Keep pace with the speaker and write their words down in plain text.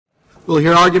We'll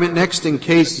hear argument next in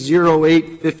Case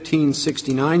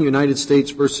 08-1569, United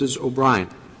States versus O'Brien.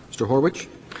 Mr. Horwich.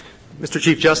 Mr.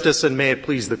 Chief Justice, and may it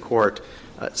please the Court,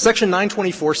 Section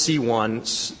 924C1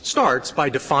 starts by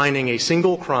defining a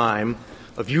single crime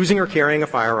of using or carrying a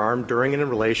firearm during and in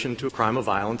relation to a crime of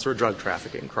violence or a drug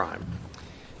trafficking crime.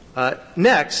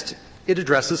 Next, it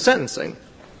addresses sentencing.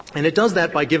 And it does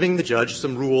that by giving the judge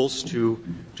some rules to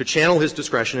channel his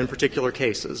discretion in particular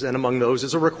cases. And among those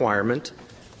is a requirement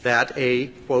that a,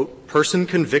 quote, person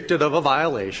convicted of a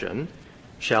violation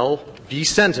shall be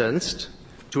sentenced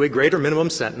to a greater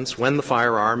minimum sentence when the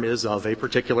firearm is of a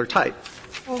particular type.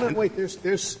 Well, wait,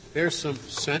 there's some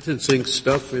sentencing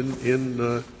stuff in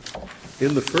the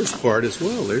first part as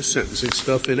well. There's sentencing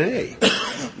stuff in A.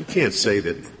 You can't say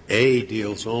that A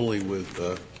deals only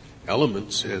with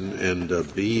elements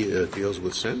and B deals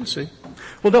with sentencing.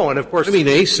 Well, no, and of course, I mean,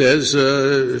 A says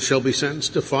shall be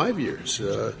sentenced to 5 years,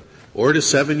 or to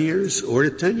 7 years, or to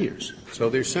 10 years. So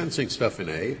there's sentencing stuff in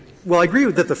A. Well, I agree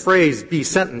that the phrase "be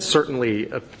sentenced" certainly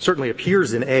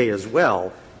appears in A as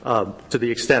well. To the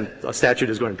extent a statute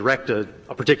is going to direct a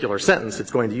particular sentence,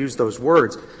 it's going to use those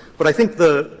words. But I think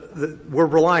we're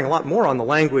relying a lot more on the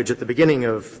language at the beginning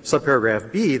of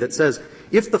subparagraph B that says,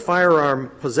 if the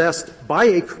firearm possessed by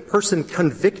a person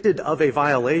convicted of a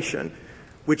violation,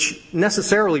 which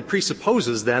necessarily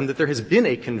presupposes then that there has been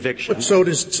a conviction. But so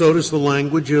does the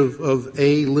language of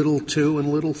A little 2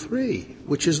 and little 3,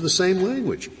 which is the same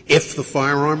language. If the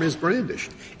firearm is brandished,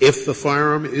 if the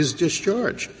firearm is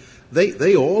discharged,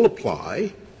 they all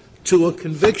apply to a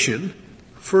conviction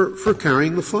for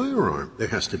carrying the firearm. There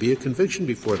has to be a conviction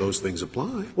before those things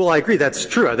apply. Well, I agree. That's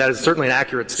true. That is certainly an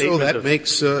accurate statement. So that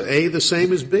makes A the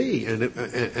same as B.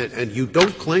 And you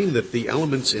don't claim that the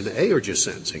elements in A are just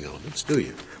sentencing elements, do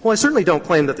you? Well, I certainly don't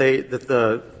claim that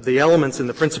the elements in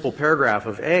the principal paragraph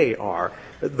of A are.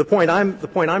 The point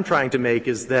I'm trying to make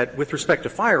is that with respect to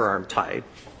firearm type,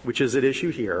 which is at issue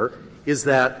here, is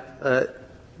that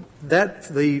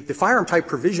the firearm type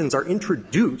provisions are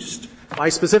introduced by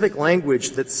specific language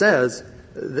that says,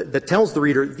 that tells the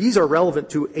reader, these are relevant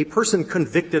to a person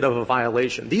convicted of a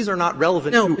violation. These are not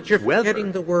relevant to whether. No, but you're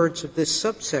forgetting the words of this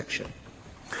subsection.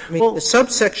 I mean, the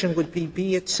subsection would be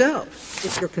B itself.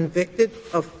 If you're convicted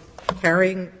of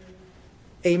carrying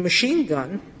a machine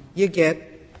gun, you get,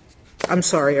 a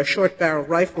short barrel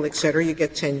rifle, et cetera, you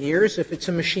get 10 years. If it's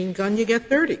a machine gun, you get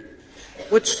 30.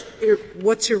 What's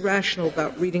irrational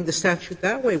about reading the statute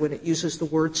that way when it uses the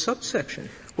word subsection?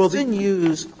 Well, it didn't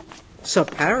use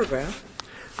subparagraph.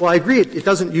 Well, I agree it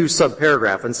doesn't use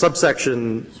subparagraph, and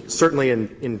subsection certainly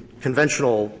in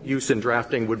conventional use in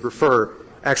drafting would refer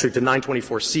actually to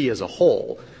 924C as a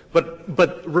whole. But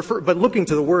looking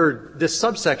to the word, this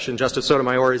subsection, Justice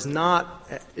Sotomayor, is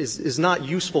not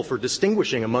useful for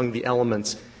distinguishing among the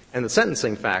elements and the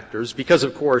sentencing factors because,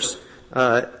 of course,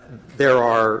 there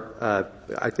are,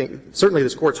 I think, certainly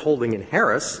this Court's holding in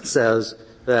Harris says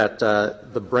that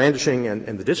the brandishing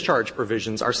and the discharge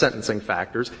provisions are sentencing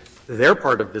factors. They're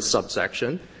part of this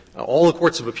subsection. All the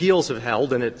courts of appeals have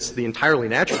held, and it's the entirely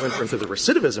natural inference of the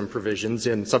recidivism provisions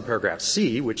in subparagraph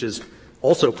C, which is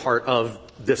also part of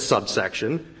this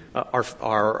subsection,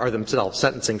 are themselves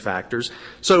sentencing factors.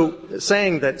 So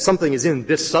saying that something is in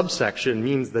this subsection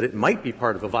means that it might be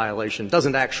part of a violation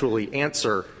doesn't actually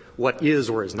answer what is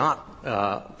or is not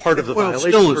part of the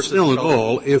violation. Well, still in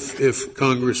all, if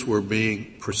Congress were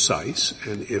being precise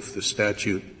and if the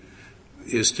statute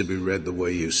is to be read the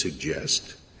way you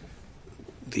suggest,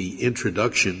 the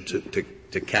introduction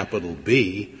to capital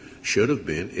B should have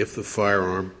been if the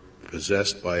firearm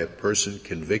possessed by a person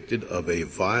convicted of a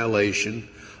violation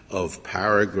of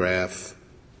paragraph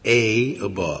A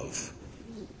above,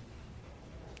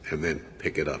 and then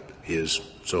pick it up, is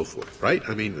so forth, right?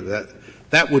 I mean,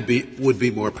 that would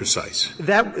be more precise.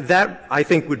 That I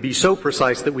think would be so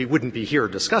precise that we wouldn't be here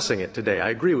discussing it today. I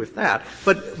agree with that.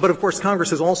 But of course Congress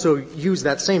has also used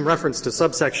that same reference to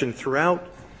subsection throughout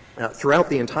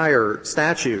the entire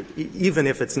statute, even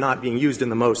if it's not being used in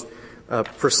the most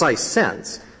precise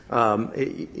sense.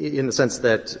 In the sense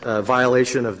that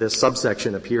violation of this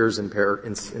subsection appears in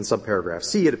subparagraph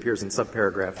C, it appears in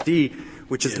subparagraph D,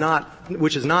 which is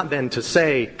not then to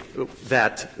say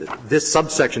that this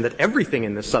subsection, that everything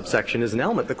in this subsection is an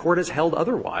element. The Court has held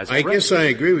otherwise. I guess I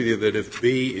agree with you that if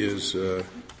B is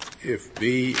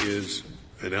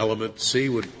an element, C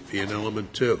would be an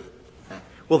element too.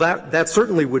 Well, that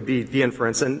certainly would be the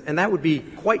inference, and that would be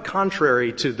quite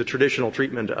contrary to the traditional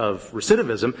treatment of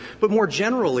recidivism. But more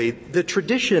generally, the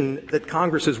tradition that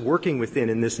Congress is working within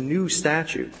in this new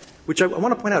statute, which I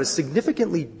want to point out is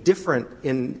significantly different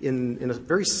in a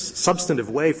very substantive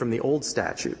way from the old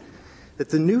statute. that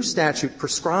the new statute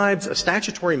prescribes a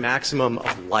statutory maximum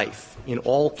of life in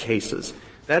all cases.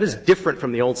 That is different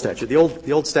from the old statute. The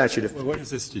old statute. Well, what has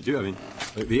this to do? I mean,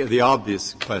 the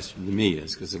obvious question to me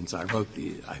is, because since I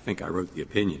think I wrote the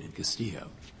opinion in Castillo,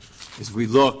 is we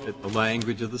looked at the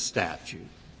language of the statute,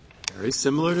 very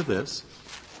similar to this,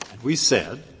 and we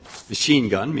said machine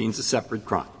gun means a separate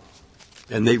crime.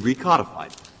 And they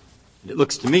recodified it. And it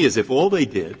looks to me as if all they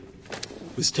did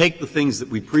was take the things that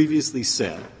we previously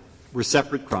said were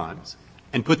separate crimes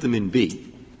and put them in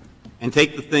B, and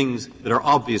take the things that are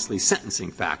obviously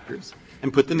sentencing factors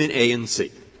and put them in A and C.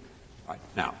 All right.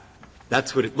 Now,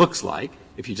 that's what it looks like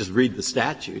if you just read the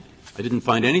statute. I didn't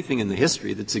find anything in the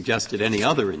history that suggested any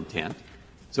other intent.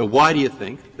 So why do you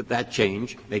think that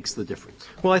change makes the difference?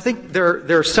 Well, I think there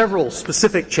are several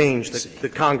specific changes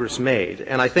that Congress made,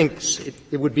 and I think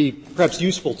it would be perhaps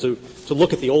useful to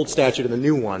look at the old statute and the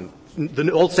new one,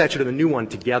 the old statute and the new one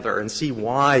together, and see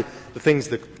why the things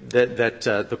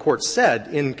that the Court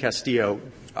said in Castillo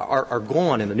are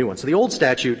gone in the new one. So the old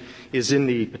statute is in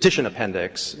the petition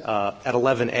appendix at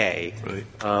 11A, right.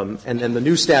 And then the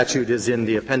new statute is in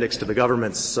the appendix to the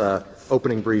government's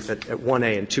opening brief at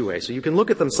 1A and 2A. So you can look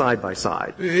at them side by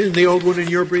side. Isn't the old one in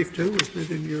your brief too? Isn't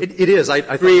it in your? It is.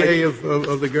 3A of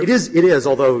the government? It is,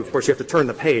 although, of course, you have to turn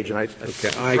the page, and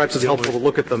perhaps it's helpful to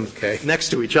look at them next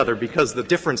to each other because the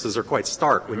differences are quite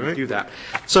stark when you do that.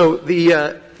 So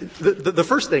the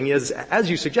first thing is, as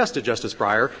you suggested, Justice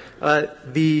Breyer,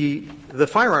 the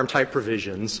firearm type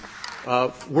provisions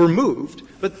were moved,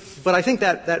 but I think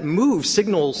that move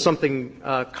signals something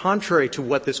contrary to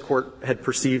what this Court had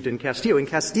perceived in Castillo. In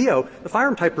Castillo, the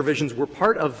firearm type provisions were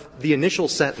part of the initial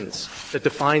sentence that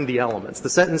defined the elements. The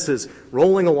sentence is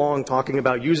rolling along talking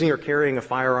about using or carrying a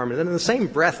firearm, and then in the same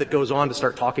breath it goes on to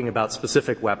start talking about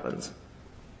specific weapons.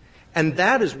 And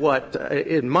that is what,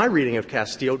 in my reading of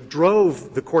Castillo,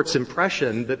 drove the Court's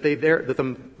impression that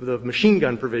the machine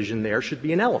gun provision there should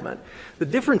be an element. The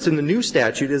difference in the new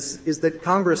statute is that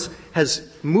Congress has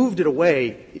moved it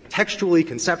away textually,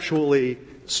 conceptually,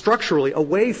 structurally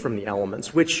away from the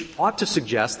elements, which ought to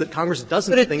suggest that Congress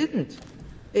doesn't think. But it didn't.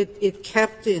 It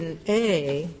kept in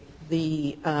A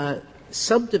the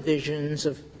subdivisions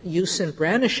of use and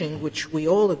brandishing, which we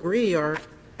all agree are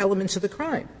elements of the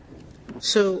crime.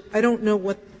 So I don't know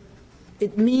what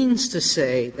it means to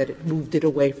say that it moved it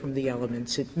away from the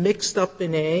elements. It mixed up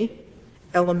in A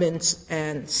elements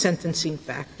and sentencing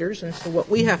factors, and so what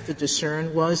we have to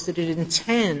discern was that it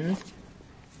intended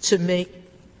to make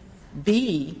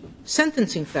B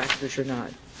sentencing factors or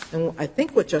not. And I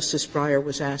think what Justice Breyer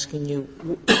was asking you,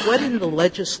 what in the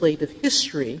legislative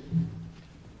history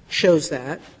shows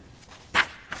that?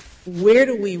 Where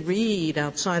do we read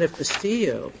outside of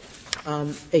Castillo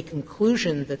a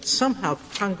conclusion that somehow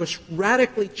Congress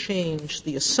radically changed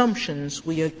the assumptions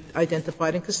we had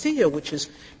identified in Castillo, which is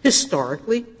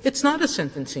historically it's not a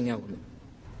sentencing element?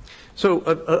 So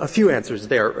a few answers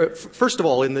there. First of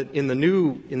all, in the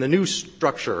new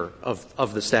structure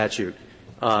of the statute,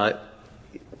 on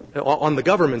the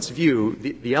government's view,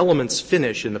 the elements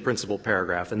finish in the principal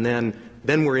paragraph, and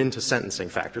then we're into sentencing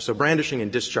factors. So brandishing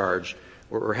and discharge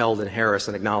were held in Harris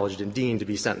and acknowledged in Dean to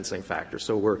be sentencing factors.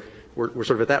 So we're sort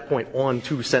of at that point on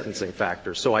to sentencing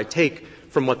factors. So I take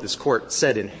from what this Court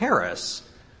said in Harris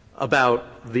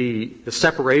about the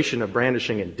separation of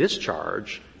brandishing and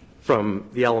discharge from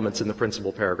the elements in the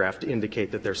principal paragraph to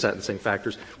indicate that they're sentencing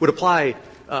factors would apply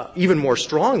even more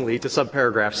strongly to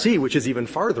subparagraph C, which is even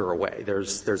farther away.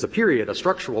 There's a period, a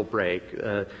structural break,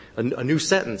 a new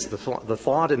sentence. The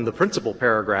thought in the principal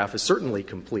paragraph is certainly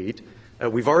complete.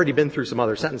 We've already been through some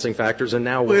other sentencing factors, and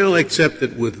now well, except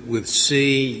that with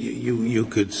C, you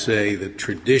could say that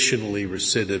traditionally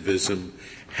recidivism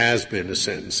has been a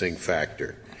sentencing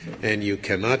factor. And you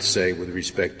cannot say with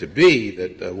respect to B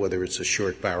that whether it's a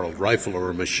short-barreled rifle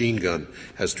or a machine gun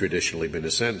has traditionally been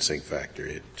a sentencing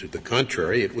factor. To the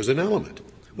contrary, it was an element.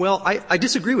 Well, I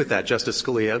disagree with that, Justice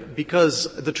Scalia,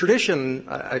 because the tradition,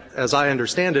 as I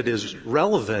understand it, is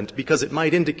relevant because it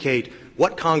might indicate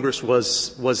what Congress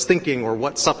was thinking or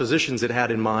what suppositions it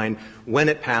had in mind when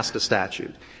it passed a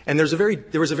statute. And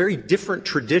there was a very different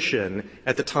tradition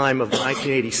at the time of the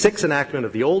 1986 enactment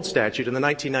of the old statute and the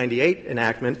 1998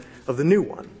 enactment of the new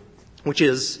one, which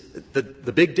is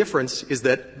the big difference is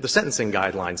that the sentencing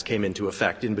guidelines came into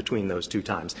effect in between those two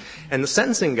times. And the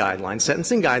sentencing guidelines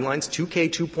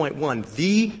 2K2.1,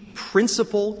 the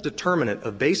principal determinant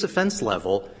of base offense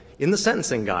level in the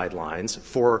sentencing guidelines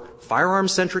for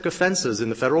firearm-centric offenses in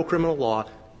the federal criminal law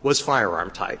was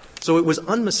firearm type. So it was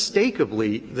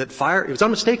unmistakably it was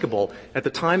unmistakable at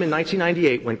the time in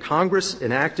 1998 when Congress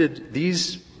enacted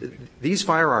these these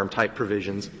firearm type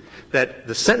provisions, that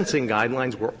the sentencing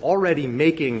guidelines were already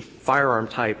making firearm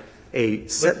type a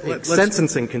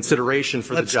sentencing consideration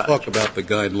for the judge. Let's talk about the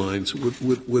guidelines.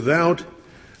 Without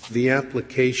the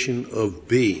application of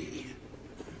B,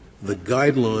 the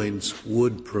guidelines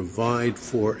would provide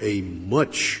for a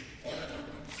much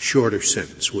shorter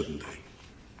sentence, wouldn't they?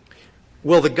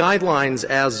 Well, the guidelines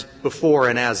as before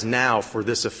and as now for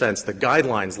this offense, the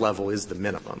guidelines level is the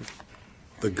minimum.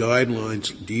 The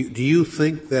guidelines, do you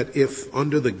think that if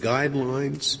under the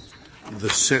guidelines the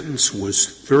sentence was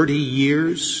 30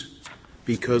 years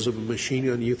because of a machine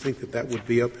gun, you think that would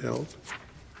be upheld?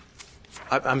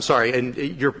 I'm sorry, and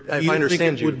if I understand you.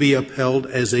 Think it would be upheld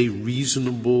as a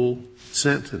reasonable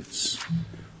sentence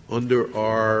under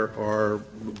our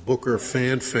Booker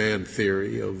fan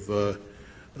theory of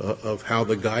how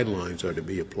the guidelines are to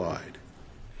be applied?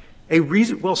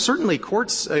 Well, certainly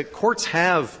courts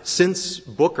have, since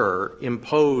Booker,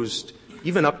 imposed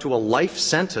even up to a life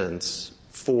sentence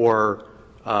for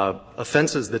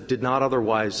offenses that did not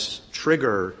otherwise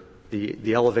trigger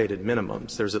the elevated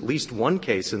minimums. There's at least one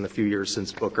case in the few years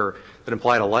since Booker that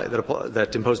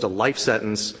that imposed a life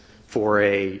sentence for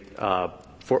an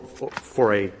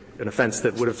offense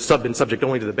that would have been subject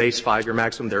only to the base 5-year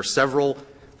maximum. There are several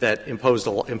that impose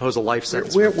a life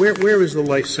sentence. Where is the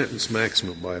life sentence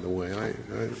maximum, by the way?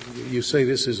 You say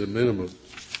this is a minimum.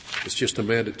 It's just a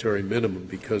mandatory minimum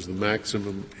because the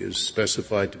maximum is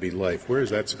specified to be life. Where is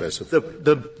that specified?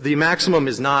 The maximum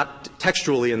is not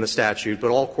textually in the statute, but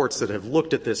all courts that have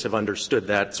looked at this have understood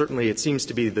that. Certainly it seems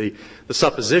to be the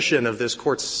supposition of this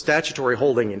Court's statutory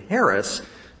holding in Harris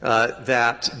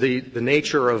that the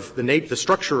nature of the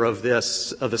structure of the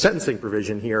sentencing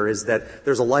provision here is that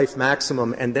there's a life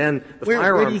maximum and then the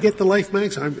firearm. Where do you get the life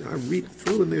maximum? I read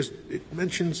through and it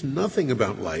mentions nothing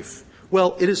about life.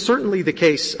 Well, it is certainly the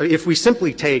case if we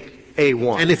simply take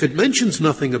A1. And if it mentions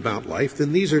nothing about life,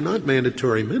 then these are not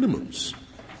mandatory minimums.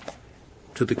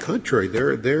 To the contrary,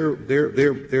 they're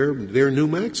new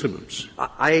maximums.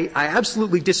 I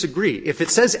absolutely disagree. If it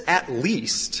says at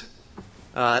least,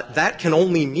 that can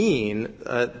only mean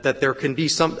that there can be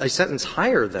a sentence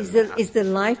higher than that. Is the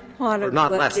life part of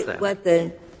what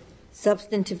the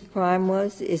substantive crime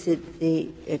was? Is it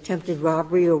the attempted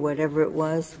robbery or whatever it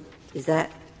was? Is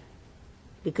that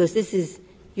because this is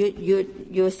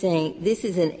you're saying this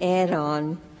is an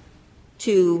add-on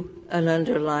to an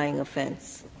underlying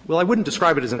offense? Well, I wouldn't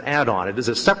describe it as an add-on. It is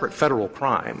a separate federal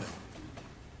crime.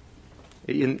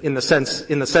 In the sense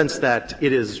that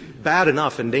it is bad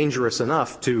enough and dangerous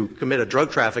enough to commit a drug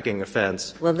trafficking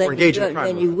offense or engage in a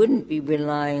crime. Then you wouldn't be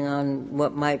relying on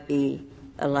what might be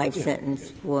a life sentence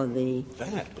for the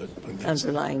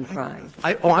underlying crime.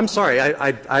 I'm sorry.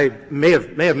 I may have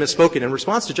misspoken. In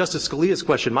response to Justice Scalia's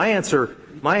question, my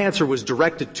answer was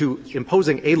directed to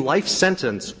imposing a life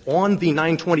sentence on the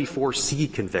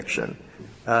 924C conviction.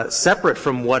 Separate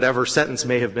from whatever sentence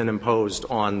may have been imposed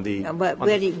on the. But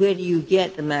where do you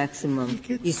get the maximum?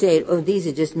 You say, these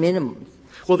are just minimums.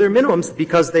 Well, they're minimums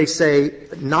because they say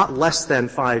not less than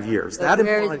 5 years. But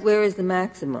where is the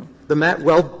maximum?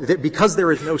 Because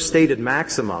there is no stated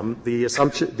maximum, the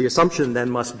assumption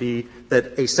then must be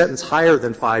that a sentence higher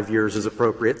than 5 years is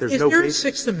appropriate. Is there a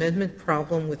Sixth Amendment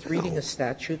problem with reading a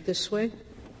statute this way?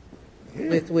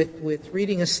 With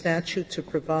reading a statute to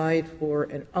provide for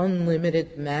an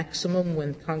unlimited maximum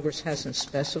when Congress hasn't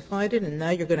specified it, and now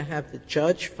you're going to have the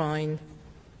judge find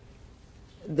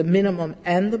the minimum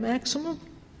and the maximum?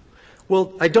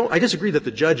 Well, I disagree that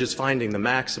the judge is finding the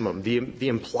maximum. The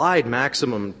implied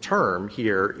maximum term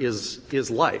here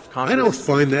is life. I don't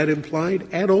find that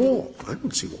implied at all. I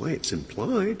don't see why it's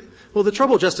implied. Well, the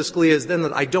trouble, Justice Scalia, is then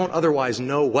that I don't otherwise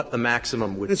know what the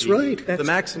maximum would That's be. Right. The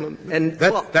maximum. And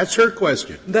that's her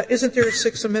question. Isn't there a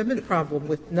Sixth Amendment problem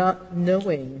with not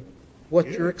knowing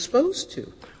what you're exposed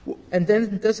to? And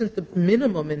then doesn't the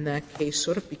minimum in that case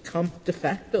sort of become de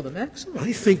facto the maximum?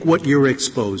 I think what you're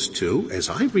exposed to, as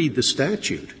I read the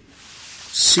statute,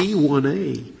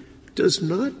 C1A does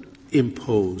not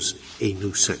impose a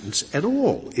new sentence at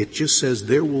all. It just says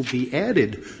there will be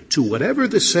added to whatever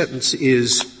the sentence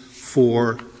is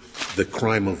for the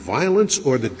crime of violence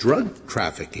or the drug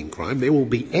trafficking crime, they will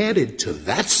be added to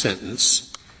that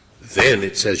sentence. Then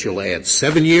it says you'll add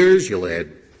 7 years, you'll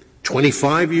add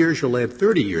 25 years, you'll add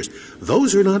 30 years.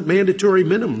 Those are not mandatory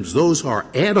minimums. Those are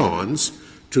add-ons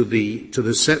to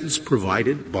the sentence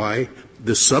provided by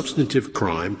the substantive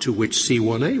crime to which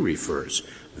C1A refers.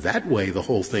 That way the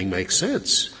whole thing makes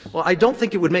sense. Well, I don't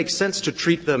think it would make sense to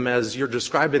treat them as you're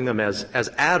describing them as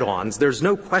add-ons. There's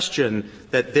no question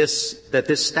that this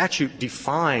statute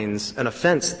defines an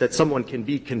offense that someone can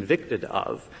be convicted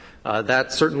of.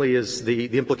 That certainly is the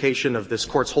implication of this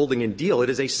Court's holding in Deal. It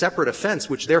is a separate offense,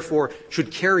 which therefore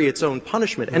should carry its own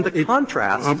punishment. And the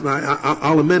contrast —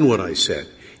 I'll amend what I said.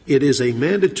 It is a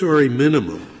mandatory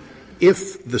minimum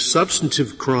if the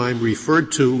substantive crime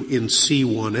referred to in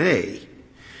C1A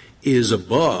is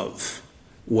above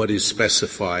what is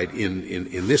specified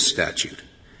in this statute.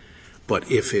 But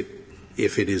if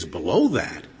it is below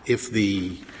that, if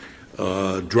the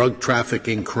drug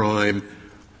trafficking crime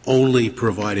only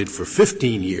provided for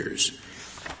 15 years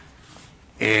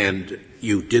and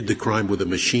you did the crime with a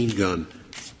machine gun,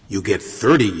 you get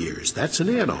 30 years. That's an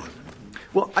add-on.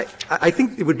 Well, I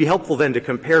think it would be helpful then to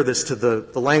compare this to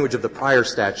the language of the prior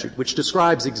statute, which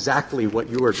describes exactly what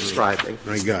you are describing.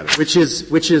 I got it. Which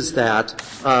is that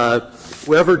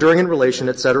whoever during in relation,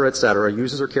 et cetera,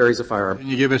 uses or carries a firearm. Can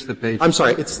you give us the page? I'm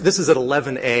sorry. This is at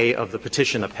 11A of the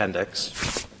petition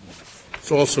appendix.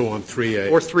 It's also on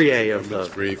 3A. Or 3A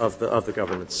of the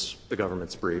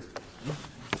government's brief.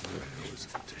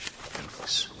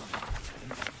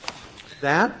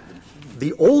 That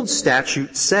the old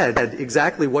statute said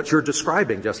exactly what you're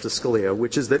describing, Justice Scalia,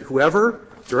 which is that whoever,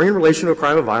 during in relation to a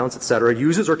crime of violence, et cetera,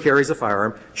 uses or carries a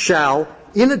firearm shall,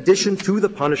 in addition to the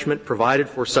punishment provided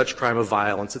for such crime of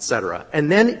violence, et cetera.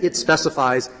 And then it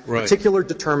specifies particular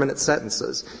determinate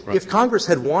sentences. Right. If Congress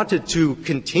had wanted to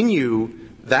continue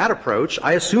that approach,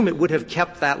 I assume it would have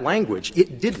kept that language.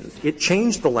 It didn't. It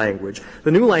changed the language. The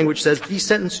new language says be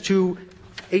sentenced to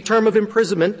a term of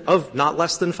imprisonment of not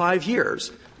less than 5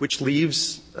 years. Which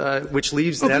leaves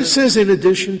it says in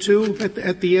addition to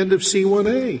at the end of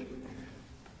C1A.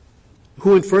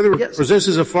 Who in further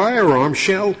possesses a firearm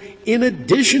shall, in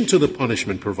addition to the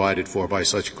punishment provided for by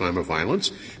such crime of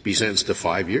violence, be sentenced to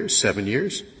 5 years, 7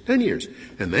 years, 10 years.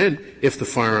 And then, if the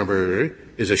firearm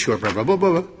is a short, blah, blah, blah,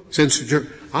 blah,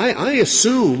 I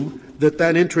assume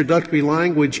that introductory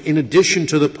language, in addition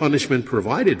to the punishment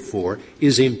provided for,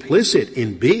 is implicit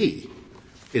in B.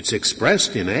 It's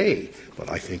expressed in A. But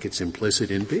I think it's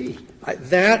implicit in B.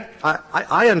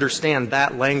 I understand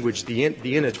that language, the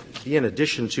in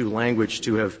addition to language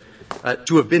to have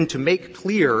been to make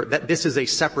clear that this is a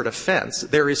separate offense.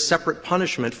 There is separate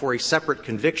punishment for a separate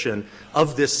conviction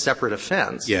of this separate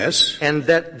offense. Yes. And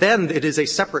that then it is a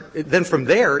separate, then from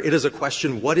there it is a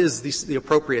question, what is the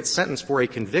appropriate sentence for a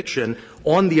conviction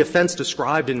on the offense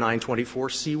described in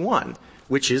 924C1?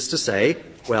 Which is to say,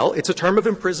 well, it's a term of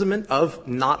imprisonment of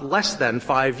not less than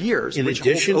 5 years. In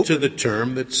addition to the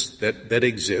term that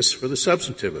exists for the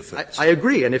substantive offense. I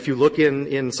agree. And if you look in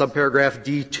subparagraph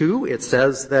D2, it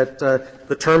says that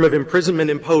the term of imprisonment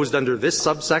imposed under this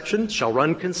subsection shall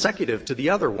run consecutive to the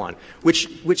other one,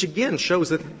 which again shows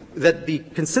that the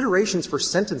considerations for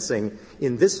sentencing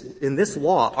in this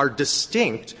law are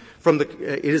distinct from it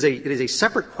is a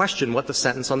separate question what the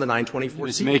sentence on the 924C.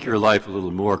 It's make your life a little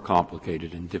more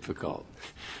complicated and difficult,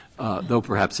 though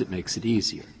perhaps it makes it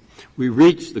easier. We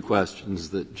reach the questions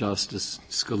that Justice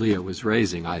Scalia was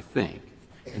raising, I think,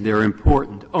 and they're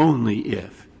important only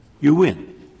if you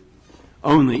win,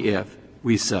 only if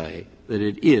we say that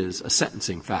it is a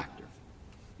sentencing factor.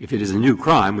 If it is a new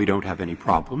crime, we don't have any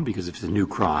problem, because if it's a new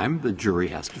crime, the jury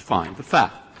has to find the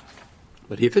fact.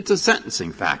 But if it's a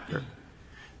sentencing factor,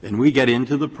 then we get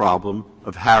into the problem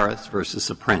of Harris versus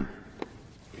Apprendi.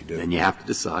 Then you have to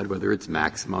decide whether it's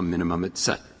maximum, minimum,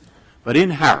 etc. But in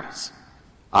Harris,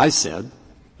 I said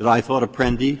that I thought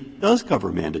Apprendi does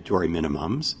cover mandatory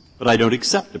minimums, but I don't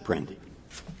accept Apprendi.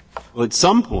 Well, at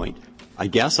some point, I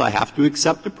guess I have to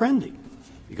accept Apprendi,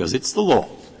 because it's the law,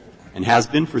 and has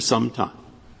been for some time.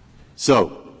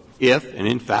 So, if, and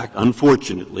in fact,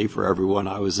 unfortunately for everyone,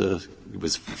 it was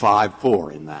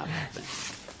 5-4 in that thing.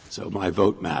 So my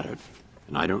vote mattered,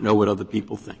 and I don't know what other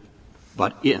people think,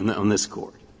 but on this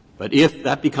court. But if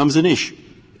that becomes an issue,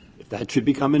 if that should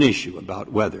become an issue about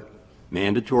whether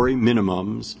mandatory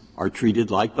minimums are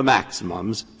treated like the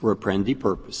maximums for Apprendi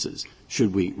purposes,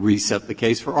 should we reset the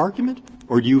case for argument?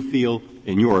 Or do you feel,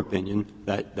 in your opinion,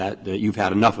 that you've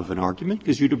had enough of an argument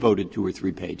because you devoted 2 or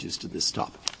 3 pages to this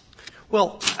topic?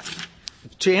 Well,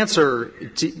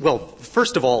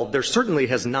 first of all, there certainly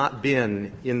has not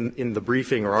been in the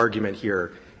briefing or argument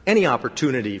here any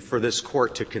opportunity for this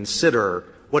Court to consider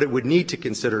what it would need to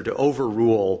consider to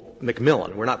overrule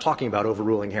McMillan. We're not talking about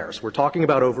overruling Harris. We're talking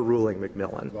about overruling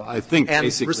McMillan. Well, I think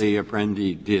basically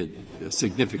Apprendi did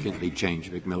significantly change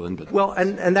McMillan. But well,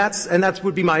 and that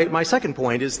would be my second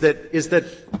point is that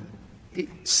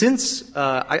since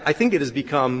I think it has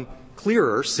become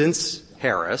clearer since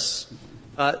Harris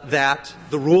that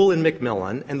the rule in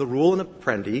McMillan and the rule in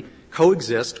Apprendi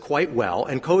coexist quite well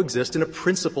and coexist in a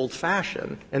principled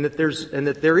fashion, and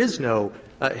that there is no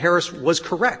Harris was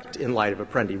correct in light of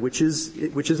Apprendi, which is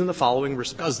in the following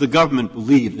respect. Does the government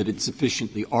believe that it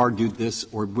sufficiently argued this,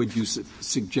 or would you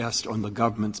suggest on the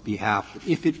government's behalf that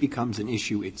if it becomes an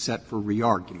issue, it's set for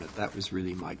re-argument? That was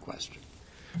really my question.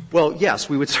 Well, yes,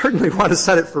 we would certainly want to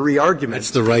set it for re-argument.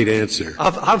 That's the right answer.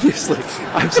 Obviously.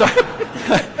 I'm sorry.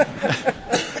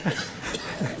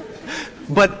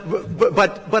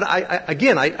 But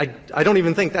I don't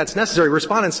even think that's necessary.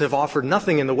 Respondents have offered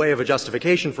nothing in the way of a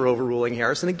justification for overruling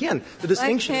Harris. And again, the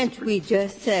distinction. Why can't we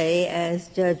just say, as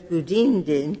Judge Boudin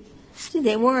did,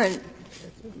 they weren't,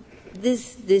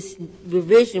 this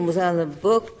revision was on the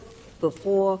book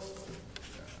before,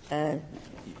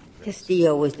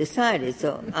 Castillo was decided,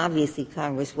 so obviously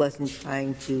Congress wasn't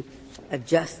trying to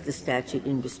adjust the statute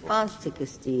in response to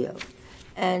Castillo.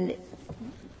 And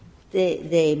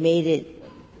they made it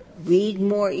read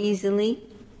more easily.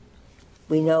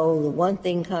 We know the one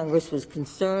thing Congress was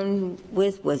concerned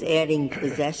with was adding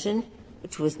possession,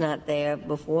 which was not there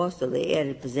before, so they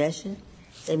added possession.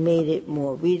 They made it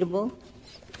more readable.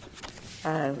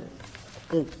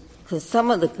 Because some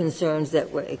of the concerns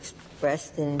that were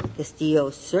expressed in Castillo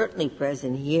certainly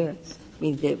present here. I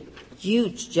mean, the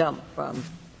huge jump from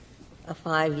a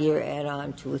 5-year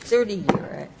add-on to a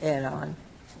 30-year add-on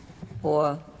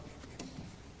for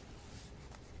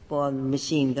the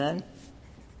machine gun.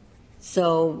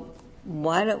 So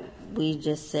why don't we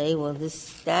just say, well, this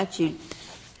statute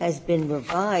has been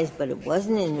revised, but it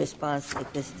wasn't in response to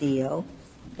Castillo,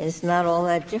 and it's not all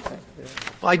that different.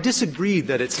 Well, I disagree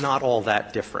that it's not all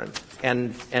that different,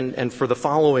 and for the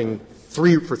following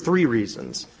three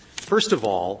reasons. First of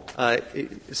all,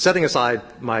 setting aside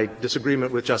my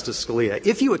disagreement with Justice Scalia,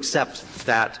 if you accept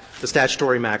that the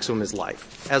statutory maximum is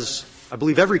life, as I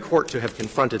believe every court to have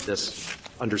confronted this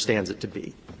understands it to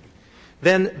be,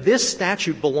 then this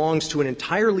statute belongs to an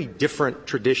entirely different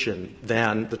tradition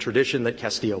than the tradition that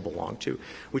Castillo belonged to,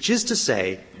 which is to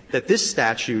say that this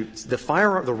statute,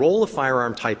 the role of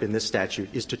firearm type in this statute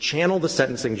is to channel the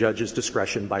sentencing judge's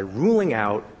discretion by ruling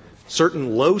out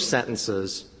certain low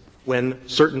sentences when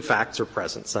certain facts are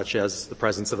present, such as the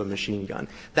presence of a machine gun.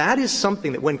 That is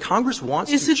something that when Congress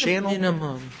wants to channel — Is it a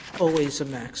minimum always a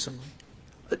maximum?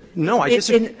 No, I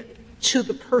disagree. To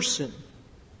the person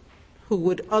who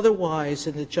would otherwise,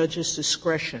 in the judge's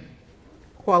discretion,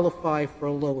 qualify for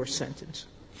a lower sentence,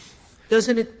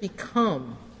 doesn't it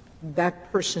become that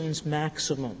person's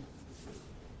maximum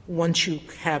once you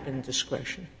have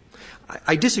indiscretion?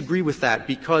 I disagree with that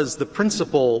because the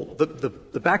principle,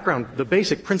 the background, the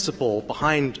basic principle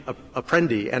behind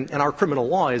Apprendi and our criminal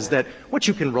law is that what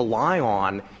you can rely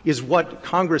on is what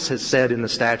Congress has said in the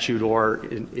statute or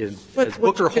as Booker holds.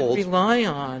 What you can rely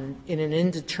on in an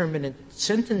indeterminate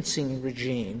sentencing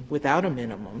regime without a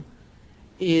minimum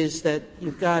is that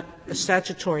you've got a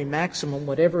statutory maximum,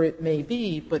 whatever it may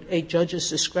be, but a judge's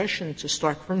discretion to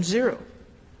start from zero.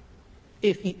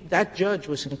 If that judge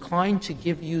was inclined to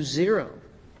give you 0,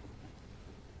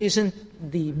 isn't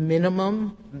the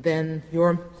minimum then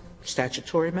your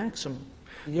statutory maximum?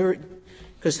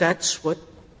 Because that's what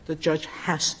the judge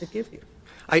has to give you.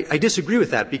 I disagree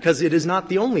with that because it is not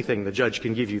the only thing the judge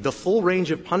can give you. The full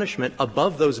range of punishment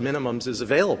above those minimums is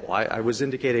available. I was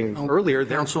indicating earlier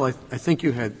there. Counsel, I think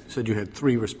you said you had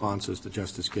 3 responses to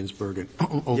Justice Ginsburg and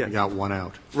only got 1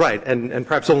 out. Right, and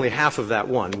perhaps only half of that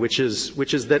one, which is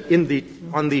that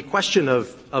on the question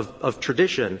of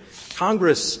tradition,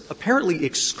 Congress apparently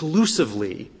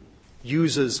exclusively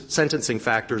uses sentencing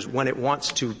factors when it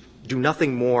wants to do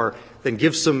nothing more than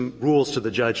give some rules to the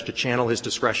judge to channel his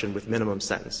discretion with minimum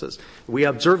sentences. We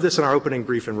observed this in our opening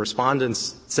brief, and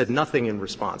respondents said nothing in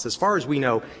response. As far as we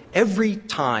know, every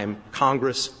time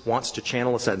Congress wants to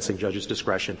channel a sentencing judge's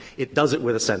discretion, it does it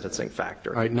with a sentencing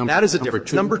factor. Right, that is a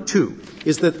difference. Number 2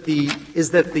 is that the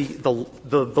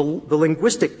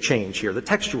linguistic change here, the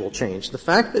textual change, the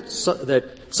fact that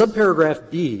subparagraph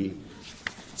B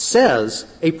says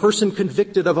a person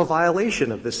convicted of a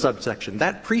violation of this subsection.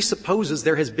 That presupposes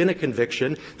there has been a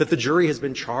conviction, that the jury has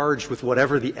been charged with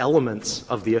whatever the elements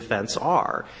of the offense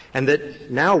are, and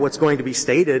that now what's going to be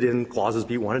stated in clauses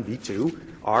B1 and B2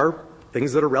 are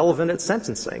things that are relevant at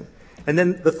sentencing. And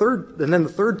then the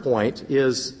third point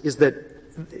is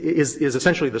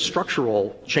essentially the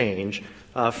structural change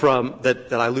from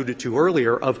that I alluded to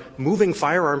earlier of moving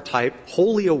firearm type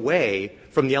wholly away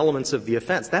from the elements of the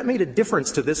offense. That made a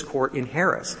difference to this Court in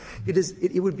Harris.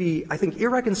 It would be, I think,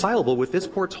 irreconcilable with this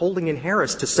Court's holding in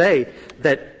Harris to say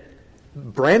that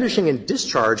brandishing and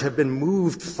discharge have been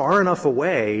moved far enough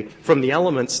away from the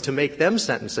elements to make them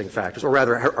sentencing factors, or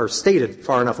rather are stated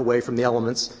far enough away from the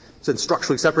elements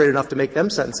structurally separated enough to make them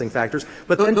sentencing factors.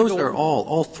 But then those are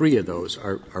all three of those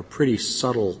are pretty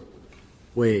subtle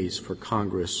ways for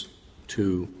Congress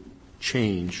to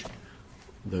change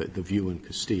the view in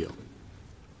Castillo.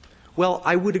 Well,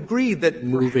 I would agree that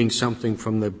moving something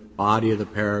from the body of the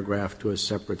paragraph to a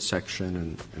separate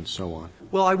section and so on.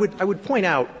 Well, I would point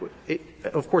out,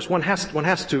 of course, one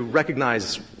has to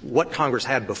recognize what Congress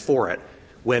had before it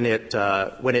when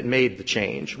it made the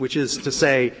change, which is to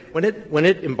say, when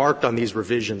it embarked on these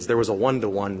revisions, there was a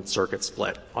 1-to-1 circuit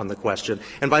split on the question.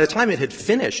 And by the time it had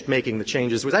finished making the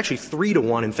changes, it was actually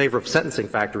 3-to-1 in favor of sentencing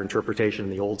factor interpretation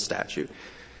in the old statute.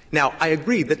 Now, I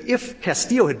agree that if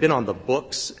Castillo had been on the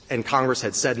books and Congress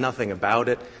had said nothing about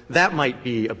it, that might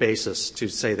be a basis to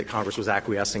say that Congress was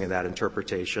acquiescing in that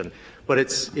interpretation.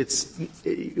 But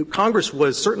Congress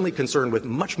was certainly concerned with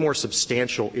much more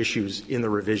substantial issues in the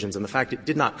revisions, and the fact it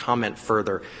did not comment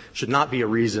further should not be a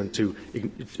reason to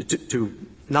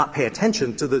not pay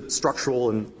attention to the structural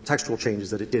and textual changes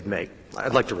that it did make.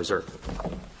 I'd like to reserve.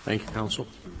 Thank you, counsel.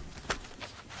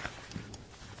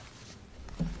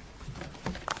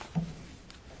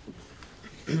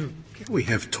 We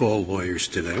have tall lawyers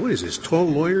today. What is this, tall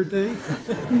lawyer day?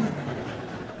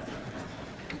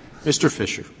 Mr.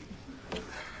 Fisher.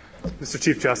 Mr.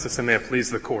 Chief Justice, and may it please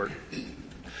the Court.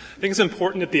 I think it's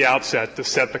important at the outset to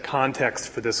set the context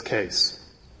for this case.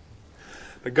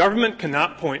 The government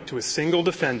cannot point to a single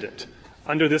defendant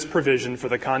under this provision for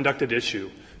the conduct at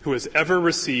issue who has ever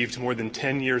received more than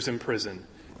 10 years in prison,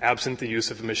 absent the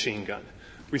use of a machine gun.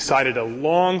 We cited a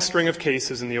long string of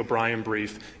cases in the O'Brien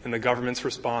brief, and the government's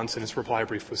response in its reply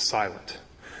brief was silent.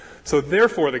 So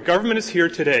therefore, the government is here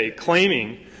today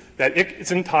claiming that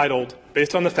it's entitled,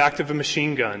 based on the fact of a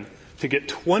machine gun, to get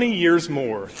 20 years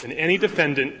more than any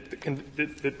defendant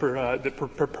that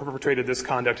perpetrated this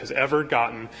conduct has ever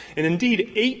gotten, and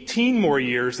indeed 18 more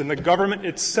years than the government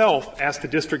itself asked the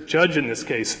district judge in this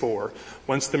case for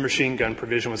once the machine gun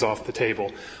provision was off the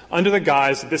table, under the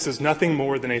guise that this is nothing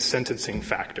more than a sentencing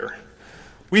factor.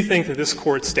 We think that this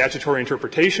Court's statutory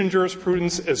interpretation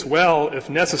jurisprudence, as well, if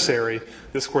necessary,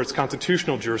 this Court's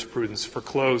constitutional jurisprudence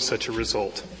foreclose such a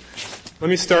result. Let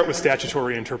me start with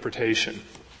statutory interpretation.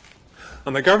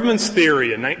 On the government's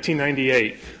theory in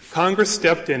 1998, Congress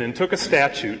stepped in and took a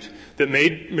statute that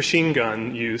made machine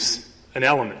gun use an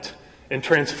element and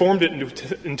transformed it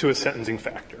into a sentencing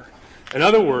factor. In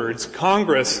other words,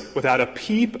 Congress, without a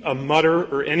peep, a mutter,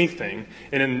 or anything,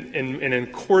 and in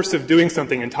course of doing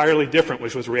something entirely different,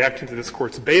 which was reacting to this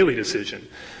Court's Bailey decision,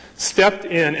 stepped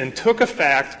in and took a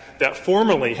fact that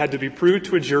formerly had to be proved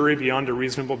to a jury beyond a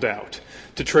reasonable doubt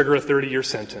to trigger a 30-year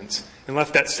sentence, and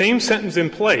left that same sentence in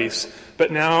place,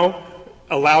 but now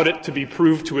allowed it to be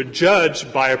proved to a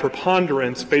judge by a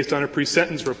preponderance based on a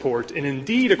pre-sentence report, and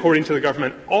indeed, according to the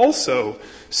government, also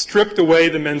stripped away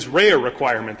the mens rea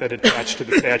requirement that attached to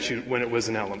the statute when it was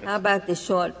an element. How about the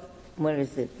short, what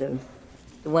is it, the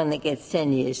one that gets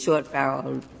 10 years,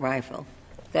 short-barreled rifle?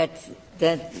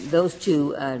 Those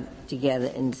two are together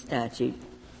in the statute.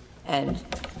 And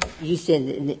you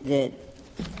said that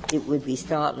it would be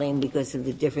startling because of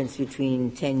the difference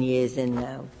between 10 years and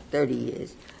now 30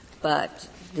 years. But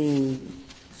the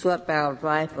short-barreled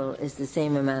rifle is the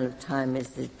same amount of time as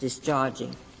the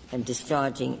discharging, and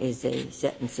discharging is a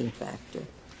sentencing factor.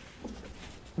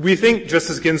 We think,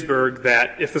 Justice Ginsburg,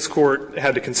 that if this Court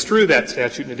had to construe that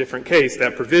statute in a different case,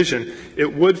 that provision,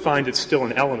 it would find it's still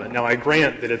an element. Now, I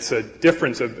grant that it's a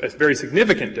difference, a very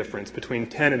significant difference between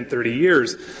 10 and 30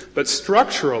 years, but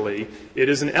structurally, it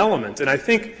is an element. And I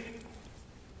think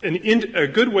a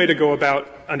good way to go about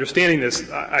understanding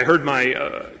this, I heard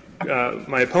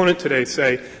my opponent today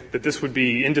say that this would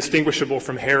be indistinguishable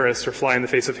from Harris or fly in the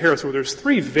face of Harris. Well, there's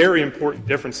three very important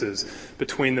differences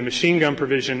between the machine gun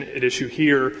provision at issue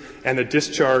here and the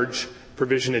discharge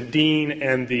provision at Dean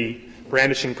and the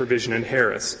brandishing provision in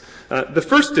Harris. The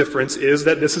first difference is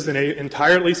that this is an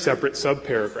entirely separate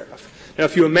subparagraph. Now,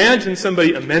 if you imagine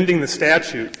somebody amending the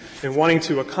statute and wanting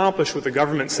to accomplish what the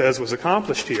government says was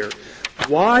accomplished here,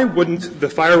 why wouldn't the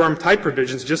firearm type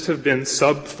provisions just have been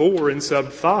sub 4 and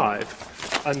sub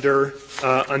 5 under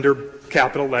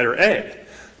capital letter A?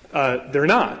 They're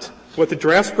not. What the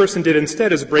draftsperson did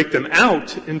instead is break them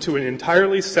out into an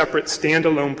entirely separate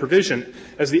standalone provision.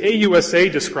 As the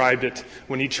AUSA described it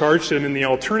when he charged him in the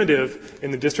alternative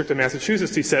in the District of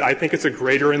Massachusetts, he said, I think it's a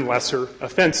greater and lesser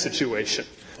offense situation.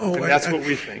 And that's what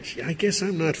we think. I guess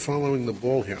I'm not following the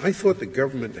ball here. I thought the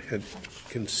government had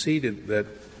conceded that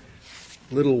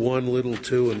little 1, little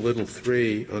 2, and little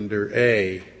 3 under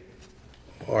A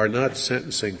are not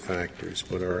sentencing factors,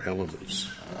 but are elements.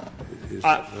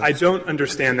 I don't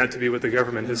understand that to be what the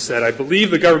government has said. I believe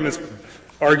the government's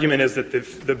argument is that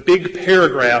the big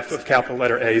paragraph of capital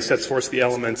letter A sets forth the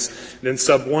elements, then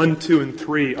sub 1, 2, and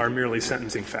 3 are merely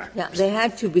sentencing factors. Yeah, they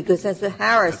had to, because that's what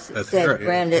Harris said,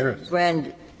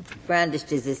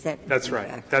 brandished is a sentencing That's right.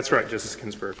 factor. That's right, Justice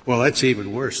Ginsburg. Well, that's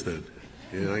even worse then.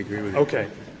 Yeah, I agree with you. Okay.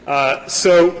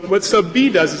 So what sub B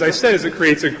does, as I said, is it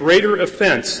creates a greater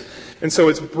offense. And so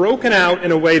it's broken out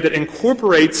in a way that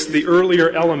incorporates the earlier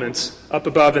elements up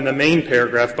above in the main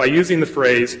paragraph by using the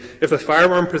phrase, if the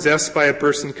firearm possessed by a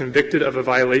person convicted of a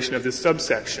violation of this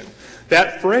subsection.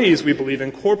 That phrase, we believe,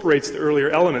 incorporates the earlier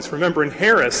elements. Remember, in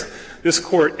Harris, this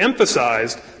Court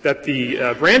emphasized that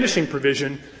the brandishing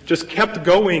provision just kept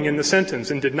going in the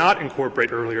sentence and did not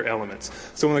incorporate earlier elements.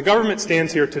 So when the government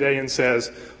stands here today and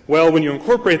says, well, when you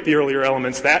incorporate the earlier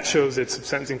elements, that shows it's a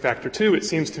sentencing factor too, it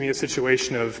seems to me a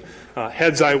situation of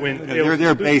heads I win.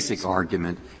 Their basic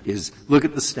argument is, look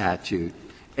at the statute.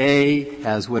 A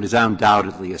has what is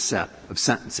undoubtedly a set of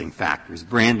sentencing factors.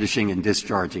 Brandishing and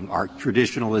discharging are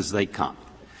traditional as they come.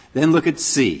 Then look at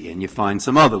C, and you find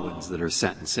some other ones that are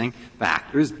sentencing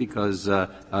factors because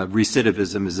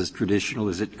recidivism is as traditional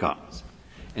as it comes.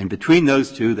 And between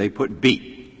those two, they put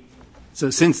B. So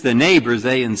since the neighbors,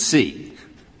 A and C,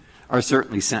 are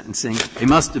certainly sentencing, they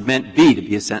must have meant B to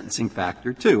be a sentencing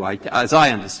factor, too. As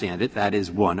I understand it, that is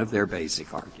one of their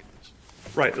basic arguments.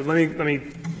 Right. Let me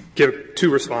give two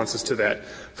responses to that.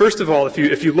 First of all,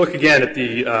 if you look again at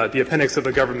the appendix of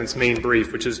the government's main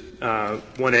brief, which is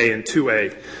 1A and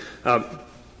 2A,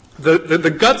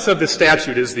 the guts of the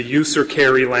statute is the use or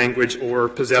carry language or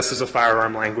possesses a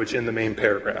firearm language in the main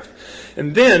paragraph.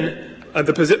 And then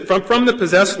from the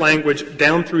possess language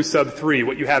down through sub 3,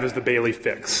 what you have is the Bailey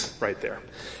fix right there.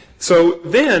 So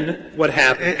then what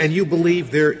happens? And you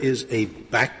believe there is a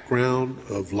background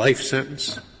of life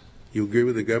sentence? You agree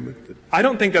with the government? I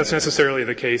don't think that's necessarily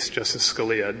the case, Justice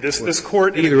Scalia. This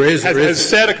Court has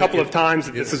said a couple of times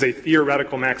that this is a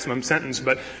theoretical maximum sentence,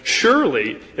 but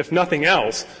surely, if nothing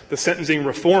else, the Sentencing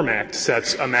Reform Act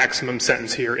sets a maximum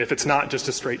sentence here if it's not just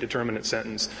a straight determinate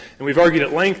sentence. And we've argued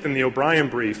at length in the O'Brien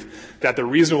brief that the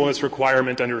reasonableness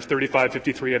requirement under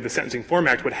 3553 of the Sentencing Reform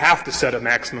Act would have to set a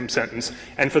maximum sentence.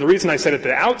 And for the reason I said at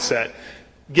the outset,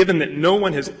 given that no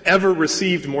one has ever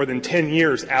received more than 10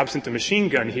 years absent a machine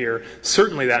gun here,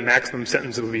 certainly that maximum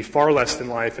sentence would be far less than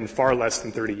life and far less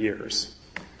than 30 years.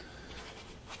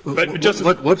 But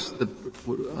what's the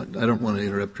 – I don't want to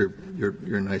interrupt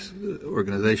your nice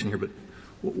organization here, but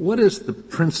what is the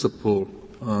principle,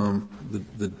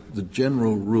 the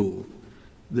general rule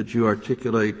that you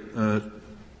articulate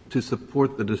to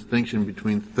support the distinction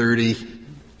between 30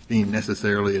 being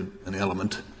necessarily an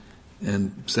element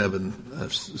and 7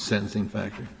 sentencing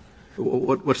factor?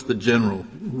 What's the general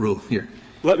rule here?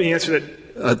 Let me answer that.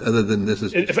 Other than this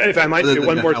is, if I might say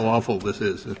one more, how awful this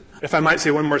is. If I might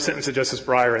say one more sentence to Justice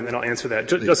Breyer, and then I'll answer that.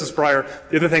 Justice Breyer,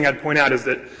 the other thing I'd point out is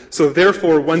that, so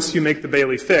therefore, once you make the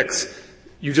Bailey fix,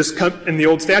 you just come, in the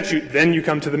old statute, then you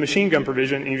come to the machine gun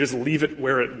provision and you just leave it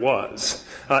where it was.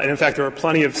 And in fact, there are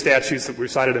plenty of statutes that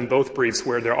we've cited in both briefs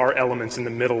where there are elements in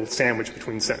the middle sandwich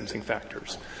between sentencing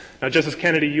factors. Now, Justice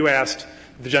Kennedy, you asked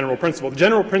the general principle. The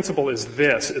general principle is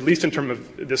this, at least in terms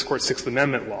of this Court's Sixth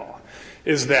Amendment law,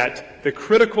 is that the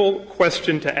critical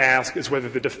question to ask is whether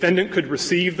the defendant could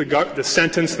receive the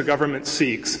sentence the government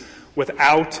seeks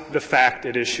without the fact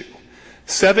at issue.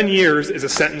 7 years is a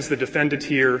sentence the defendant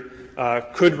here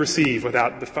could receive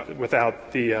without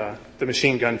the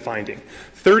machine gun finding.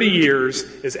 30 years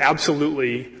is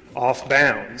absolutely off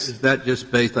bounds. Is that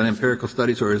just based on empirical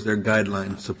studies, or is there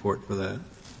guideline support for that?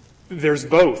 There's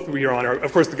both, Your Honor.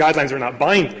 Of course, the guidelines are not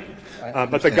binding,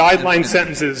 but the guideline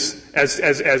sentences, as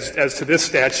to this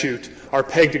statute, are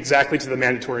pegged exactly to the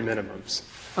mandatory minimums.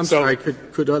 I'm sorry.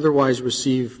 Could otherwise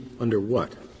receive under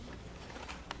what?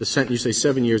 The sentence, you say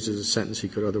 7 years is a sentence he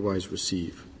could otherwise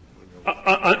receive.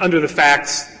 Under the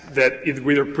facts that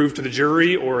either proved to the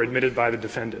jury or admitted by the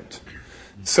defendant.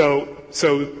 So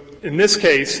in this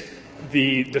case,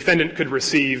 the defendant could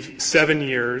receive 7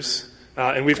 years.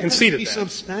 And we've conceded that. There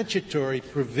must be some statutory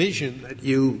provision that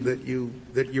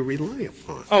you rely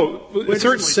upon. Oh, where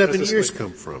certainly. Does 7 years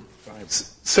come from?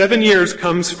 7 years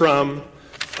comes from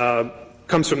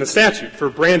the statute for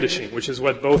brandishing, which is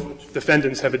what both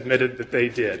defendants have admitted that they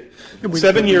did.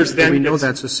 7 years then. We know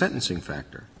that's a sentencing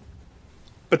factor.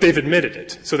 But they've admitted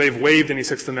it. So they've waived any